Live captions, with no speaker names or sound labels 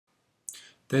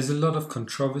There's a lot of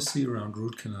controversy around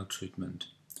root canal treatment.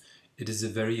 It is a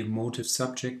very emotive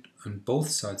subject and both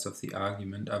sides of the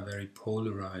argument are very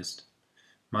polarized.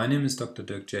 My name is Dr.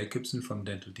 Dirk Jacobson from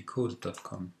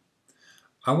dentaldecoded.com.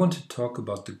 I want to talk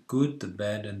about the good, the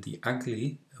bad and the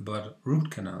ugly about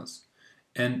root canals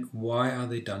and why are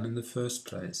they done in the first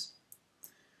place.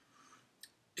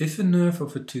 If a nerve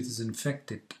of a tooth is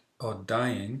infected or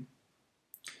dying,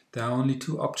 there are only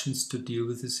two options to deal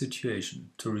with the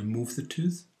situation: to remove the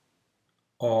tooth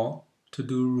or to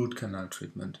do a root canal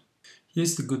treatment.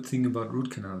 Here's the good thing about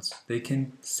root canals. They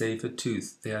can save a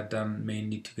tooth. They are done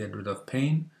mainly to get rid of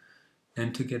pain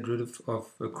and to get rid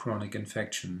of a chronic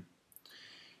infection.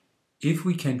 If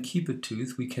we can keep a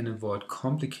tooth, we can avoid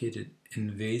complicated,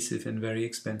 invasive and very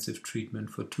expensive treatment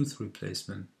for tooth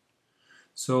replacement.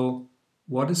 So,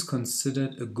 what is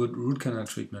considered a good root canal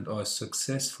treatment or a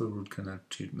successful root canal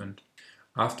treatment?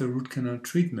 After root canal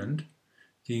treatment,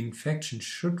 the infection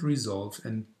should resolve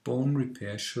and bone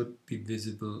repair should be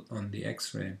visible on the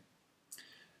X-ray.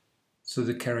 So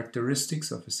the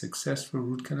characteristics of a successful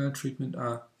root canal treatment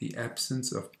are the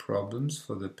absence of problems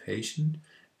for the patient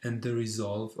and the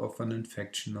resolve of an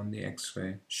infection on the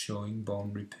X-ray, showing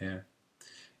bone repair.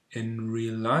 In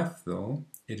real life, though,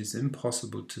 it is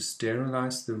impossible to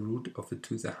sterilize the root of a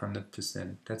tooth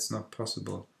 100%. That's not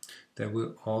possible. There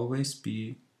will always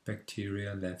be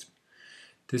bacteria left.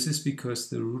 This is because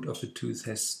the root of a tooth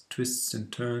has twists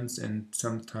and turns and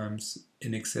sometimes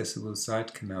inaccessible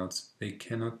side canals. They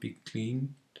cannot be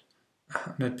cleaned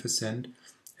 100%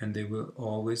 and they will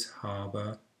always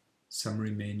harbor some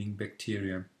remaining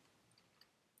bacteria.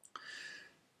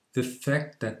 The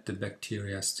fact that the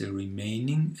bacteria are still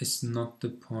remaining is not the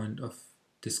point of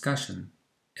discussion.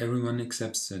 Everyone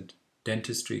accepts it.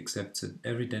 Dentistry accepts it.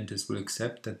 Every dentist will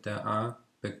accept that there are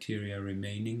bacteria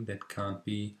remaining that can't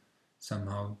be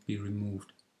somehow be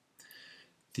removed.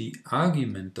 The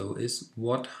argument, though, is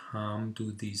what harm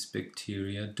do these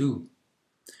bacteria do?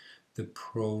 The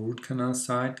pro-root canal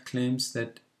side claims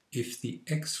that if the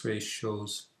X-ray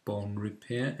shows bone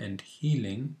repair and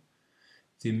healing,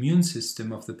 the immune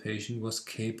system of the patient was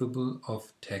capable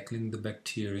of tackling the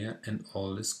bacteria and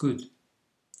all is good.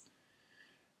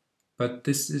 But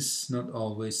this is not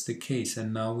always the case,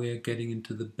 and now we are getting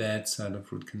into the bad side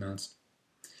of root canals.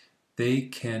 They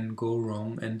can go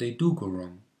wrong and they do go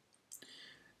wrong.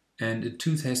 And a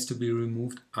tooth has to be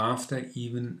removed after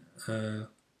even a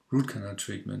root canal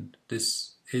treatment.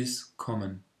 This is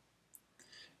common,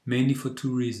 mainly for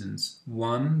two reasons.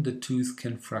 One, the tooth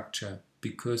can fracture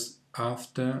because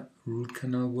after root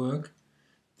canal work,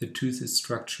 the tooth is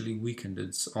structurally weakened.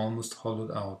 It's almost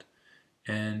hollowed out.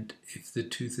 And if the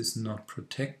tooth is not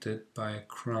protected by a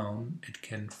crown, it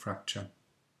can fracture.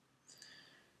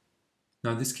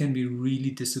 Now this can be really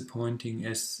disappointing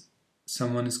as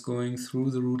someone is going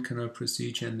through the root canal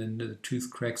procedure and then the tooth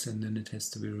cracks and then it has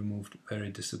to be removed. Very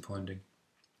disappointing.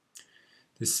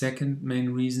 The second main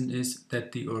reason is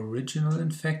that the original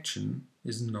infection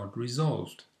is not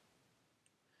resolved.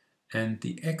 And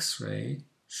the X-ray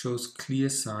shows clear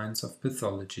signs of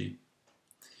pathology.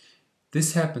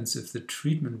 This happens if the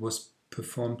treatment was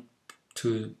performed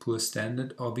to a poor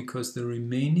standard or because the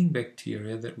remaining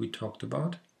bacteria that we talked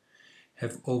about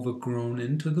have overgrown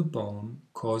into the bone,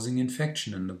 causing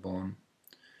infection in the bone.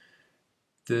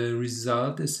 The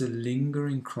result is a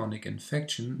lingering chronic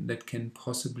infection that can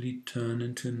possibly turn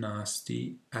into a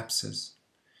nasty abscess.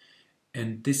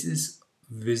 And this is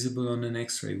visible on an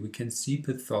X-ray. We can see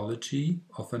pathology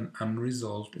of an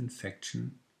unresolved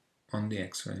infection on the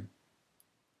X-ray.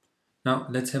 Now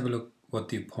let's have a look what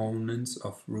the opponents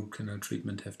of root canal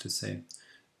treatment have to say.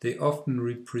 They often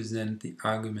represent the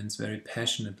arguments very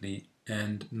passionately,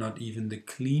 and not even the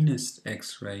cleanest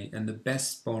X-ray and the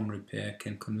best bone repair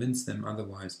can convince them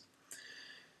otherwise.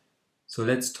 So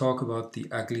let's talk about the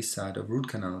ugly side of root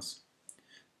canals.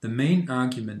 The main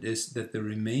argument is that the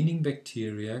remaining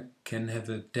bacteria can have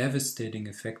a devastating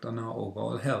effect on our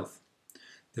overall health.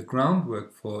 The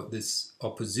groundwork for this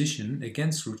opposition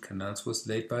against root canals was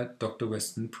laid by Dr.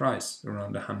 Weston Price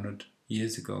around 100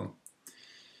 years ago.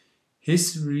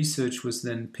 His research was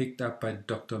then picked up by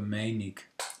Dr. Mainick,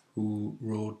 who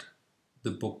wrote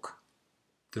the book,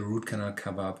 The Root Canal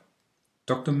Kebab.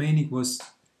 Dr. Mainick was,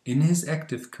 in his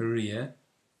active career,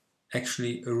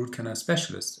 actually a root canal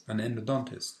specialist, an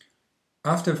endodontist.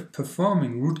 After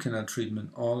performing root canal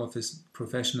treatment all of his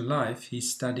professional life, he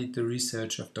studied the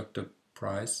research of Dr.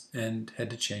 Price and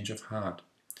had a change of heart.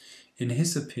 In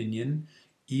his opinion,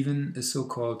 even a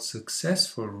so-called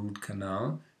successful root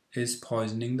canal is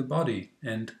poisoning the body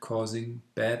and causing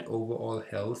bad overall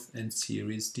health and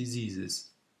serious diseases.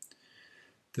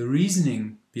 The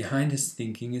reasoning behind his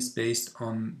thinking is based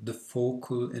on the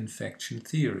focal infection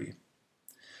theory.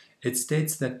 It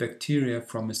states that bacteria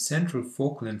from a central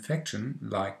focal infection,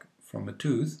 like from a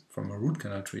tooth, from a root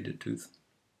canal treated tooth,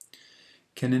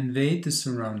 can invade the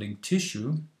surrounding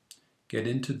tissue, get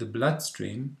into the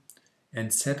bloodstream,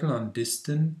 and settle on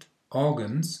distant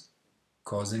organs,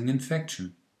 causing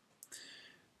infection.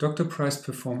 Dr. Price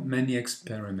performed many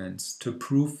experiments to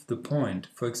prove the point.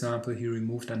 For example, he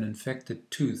removed an infected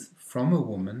tooth from a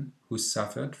woman who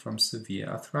suffered from severe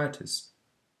arthritis.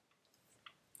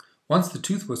 Once the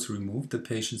tooth was removed, the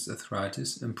patient's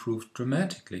arthritis improved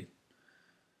dramatically.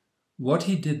 What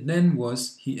he did then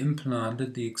was he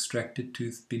implanted the extracted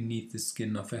tooth beneath the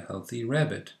skin of a healthy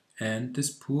rabbit, and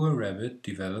this poor rabbit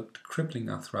developed crippling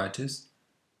arthritis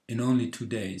in only 2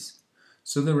 days.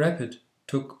 So the rabbit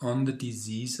took on the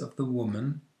disease of the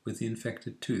woman with the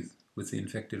infected tooth, with the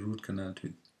infected root canal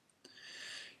tooth.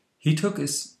 He took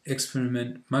his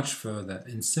experiment much further.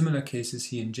 In similar cases,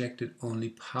 he injected only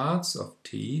parts of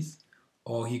teeth,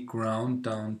 or he ground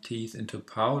down teeth into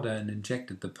powder and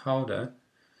injected the powder.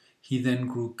 He then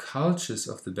grew cultures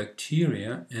of the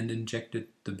bacteria and injected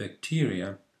the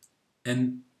bacteria,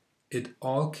 and it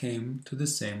all came to the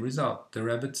same result. The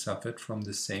rabbit suffered from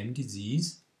the same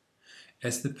disease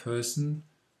as the person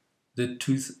the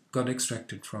tooth got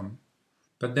extracted from.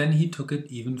 But then he took it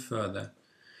even further.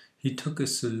 He took a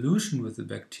solution with the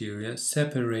bacteria,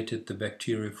 separated the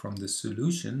bacteria from the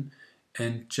solution,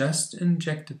 and just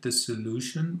injected the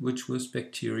solution, which was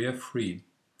bacteria-free.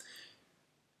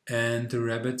 And the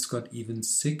rabbits got even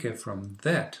sicker from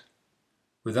that,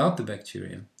 without the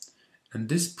bacteria. And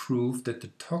this proved that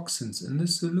the toxins in the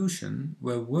solution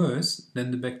were worse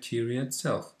than the bacteria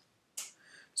itself.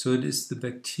 So it is the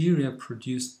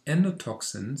bacteria-produced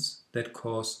endotoxins that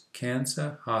cause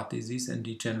cancer, heart disease, and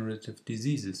degenerative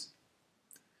diseases.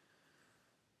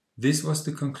 This was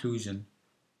the conclusion.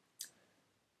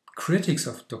 Critics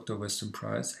of Dr. Weston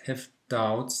Price have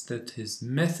doubts that his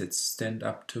methods stand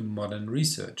up to modern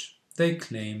research. They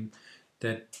claim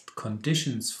that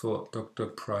conditions for Dr.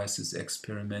 Price's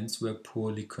experiments were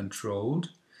poorly controlled,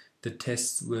 the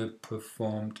tests were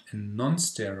performed in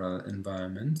non-sterile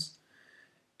environments,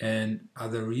 and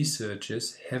other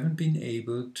researchers haven't been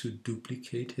able to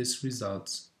duplicate his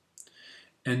results.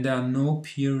 And there are no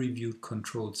peer-reviewed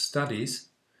controlled studies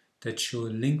that show a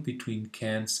link between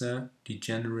cancer,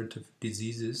 degenerative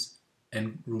diseases,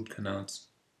 and root canals.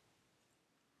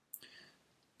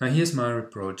 Now here's my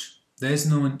approach. There is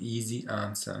no easy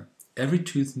answer. Every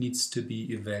tooth needs to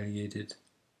be evaluated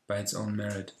by its own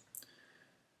merit.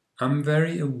 I'm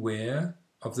very aware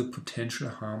of the potential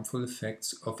harmful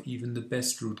effects of even the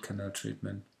best root canal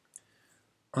treatment.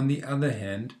 On the other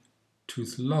hand,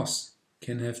 tooth loss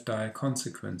can have dire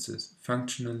consequences,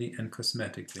 functionally and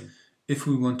cosmetically. If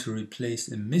we want to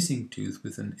replace a missing tooth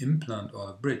with an implant or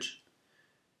a bridge,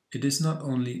 it is not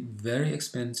only very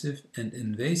expensive and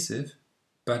invasive,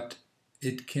 but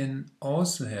it can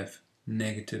also have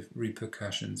negative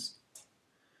repercussions.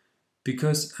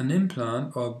 Because an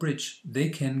implant or a bridge, they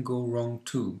can go wrong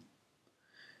too.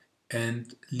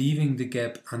 And leaving the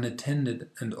gap unattended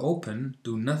and open,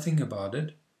 do nothing about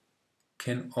it,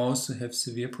 can also have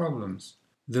severe problems.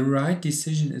 The right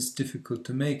decision is difficult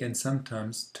to make, and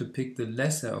sometimes to pick the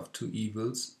lesser of two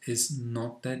evils is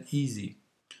not that easy.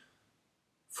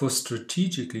 For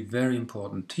strategically very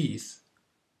important teeth,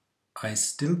 I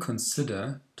still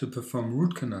consider to perform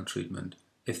root canal treatment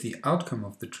if the outcome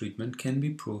of the treatment can be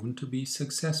proven to be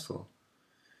successful.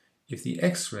 If the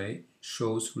X-ray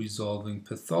shows resolving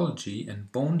pathology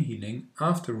and bone healing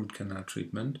after root canal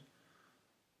treatment,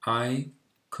 I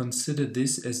consider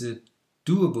this as a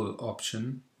doable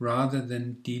option rather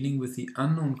than dealing with the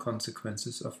unknown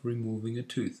consequences of removing a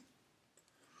tooth.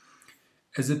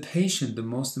 As a patient, the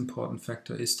most important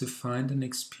factor is to find an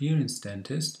experienced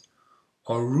dentist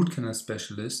or root canal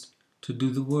specialist to do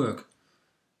the work.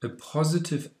 A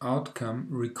positive outcome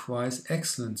requires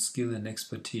excellent skill and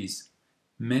expertise.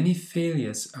 Many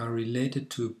failures are related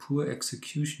to a poor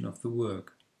execution of the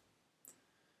work.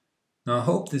 Now, I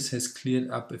hope this has cleared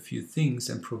up a few things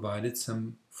and provided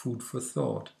some food for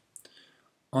thought.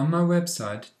 On my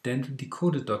website,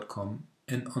 dentaldecoded.com,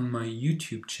 and on my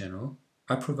YouTube channel,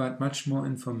 I provide much more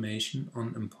information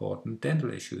on important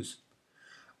dental issues.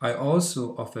 I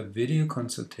also offer video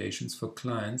consultations for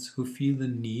clients who feel the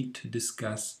need to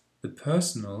discuss the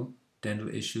personal dental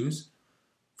issues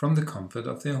from the comfort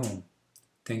of their home.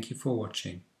 Thank you for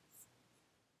watching.